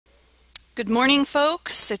Good morning,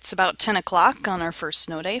 folks. It's about 10 o'clock on our first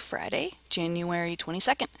snow day, Friday, January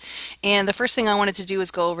 22nd. And the first thing I wanted to do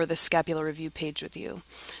is go over the scapula review page with you.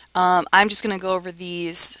 I'm just going to go over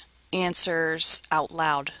these answers out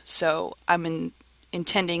loud. So I'm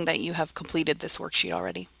intending that you have completed this worksheet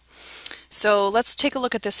already. So let's take a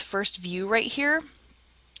look at this first view right here.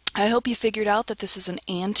 I hope you figured out that this is an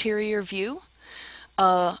anterior view.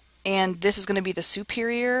 And this is going to be the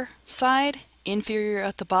superior side. Inferior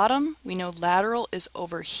at the bottom. We know lateral is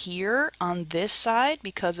over here on this side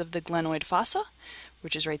because of the glenoid fossa,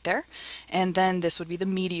 which is right there. And then this would be the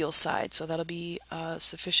medial side, so that'll be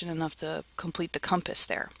sufficient enough to complete the compass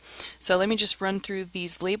there. So let me just run through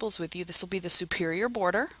these labels with you. This will be the superior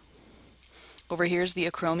border. Over here is the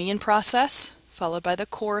acromion process, followed by the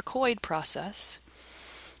coracoid process.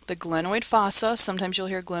 The glenoid fossa, sometimes you'll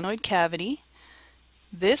hear glenoid cavity.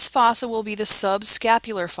 This fossa will be the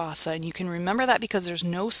subscapular fossa, and you can remember that because there's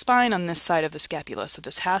no spine on this side of the scapula, so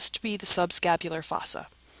this has to be the subscapular fossa.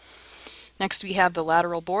 Next we have the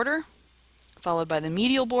lateral border, followed by the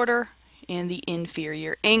medial border and the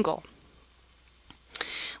inferior angle.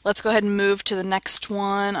 Let's go ahead and move to the next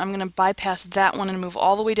one. I'm going to bypass that one and move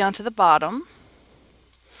all the way down to the bottom.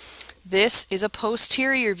 This is a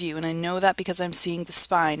posterior view, and I know that because I'm seeing the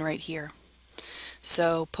spine right here.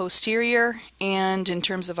 So posterior, and in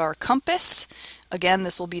terms of our compass, again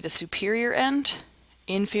this will be the superior end,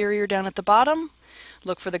 inferior down at the bottom.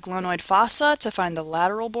 Look for the glenoid fossa to find the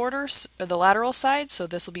lateral borders, or the lateral side, so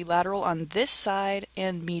this will be lateral on this side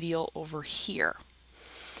and medial over here.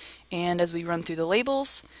 And as we run through the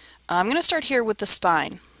labels, I'm going to start here with the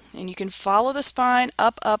spine. And you can follow the spine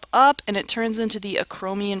up, up, up, and it turns into the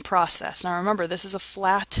acromion process. Now remember, this is a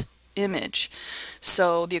flat image.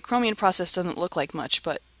 So the acromion process doesn't look like much,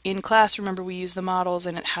 but in class, remember, we used the models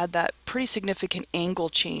and it had that pretty significant angle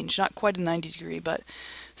change, not quite a 90 degree, but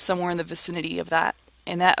somewhere in the vicinity of that.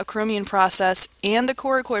 And that acromion process and the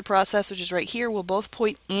coracoid process, which is right here, will both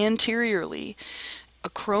point anteriorly.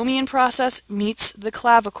 Acromion process meets the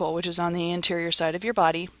clavicle, which is on the anterior side of your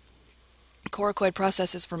body. Coracoid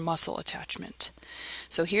process is for muscle attachment.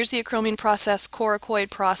 So here's the acromion process, coracoid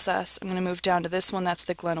process. I'm going to move down to this one. That's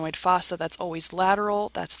the glenoid fossa. That's always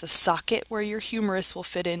lateral. That's the socket where your humerus will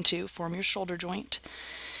fit into, form your shoulder joint.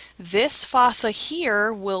 This fossa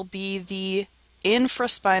here will be the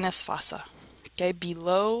infraspinous fossa. Okay,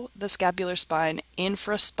 below the scapular spine,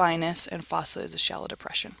 infraspinous, and fossa is a shallow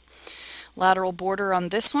depression. Lateral border on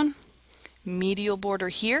this one, medial border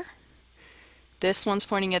here. This one's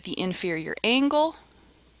pointing at the inferior angle,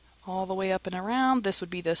 all the way up and around. This would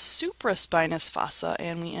be the supraspinous fossa,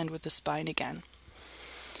 and we end with the spine again.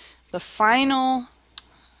 The final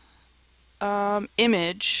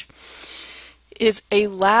image is a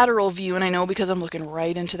lateral view, and I know because I'm looking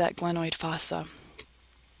right into that glenoid fossa.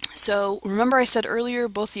 So remember I said earlier,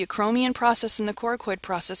 both the acromion process and the coracoid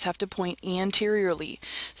process have to point anteriorly.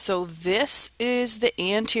 So this is the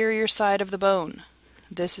anterior side of the bone.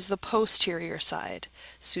 This is the posterior side,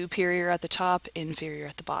 superior at the top, inferior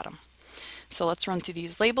at the bottom. So let's run through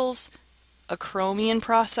these labels. Acromion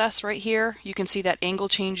process right here, you can see that angle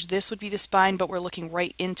change. This would be the spine, but we're looking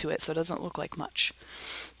right into it, so it doesn't look like much.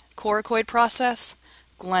 Coracoid process,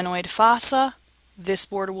 glenoid fossa. This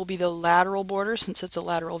border will be the lateral border since it's a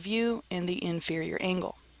lateral view, and the inferior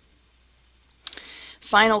angle.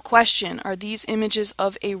 Final question, are these images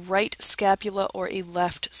of a right scapula or a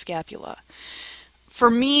left scapula? For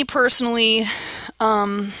me personally,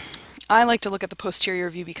 I like to look at the posterior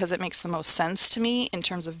view because it makes the most sense to me in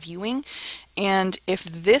terms of viewing. And if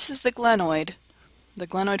this is the glenoid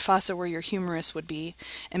fossa where your humerus would be,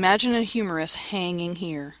 imagine a humerus hanging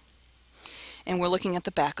here. And we're looking at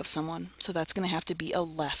the back of someone, so that's going to have to be a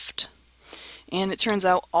left. And it turns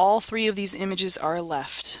out all three of these images are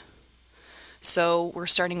left. So we're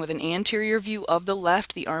starting with an anterior view of the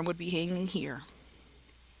left. The arm would be hanging here.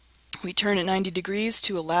 We turn it 90 degrees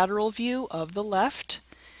to a lateral view of the left,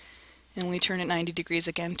 and we turn it 90 degrees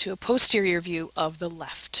again to a posterior view of the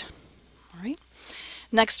left. All right.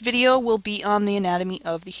 Next video will be on the anatomy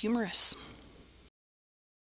of the humerus.